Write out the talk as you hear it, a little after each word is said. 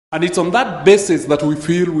And it's on that basis that we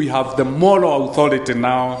feel we have the moral authority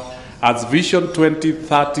now as Vision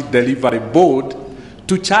 2030 Delivery Board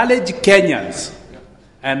to challenge Kenyans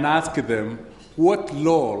and ask them what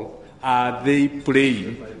role are they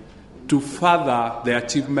playing to further the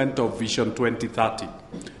achievement of Vision 2030.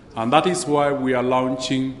 And that is why we are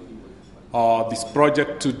launching this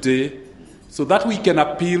project today, so that we can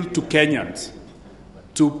appeal to Kenyans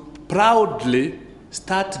to proudly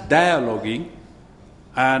start dialoguing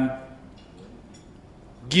and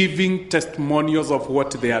giving testimonials of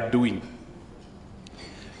what they are doing.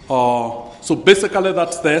 So basically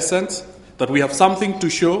that's the essence, that we have something to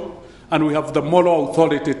show and we have the moral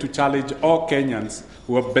authority to challenge all Kenyans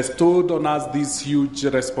who have bestowed on us this huge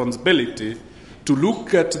responsibility to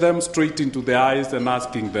look at them straight into the eyes and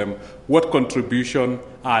asking them what contribution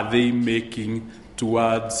are they making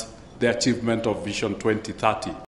towards the achievement of Vision 2030.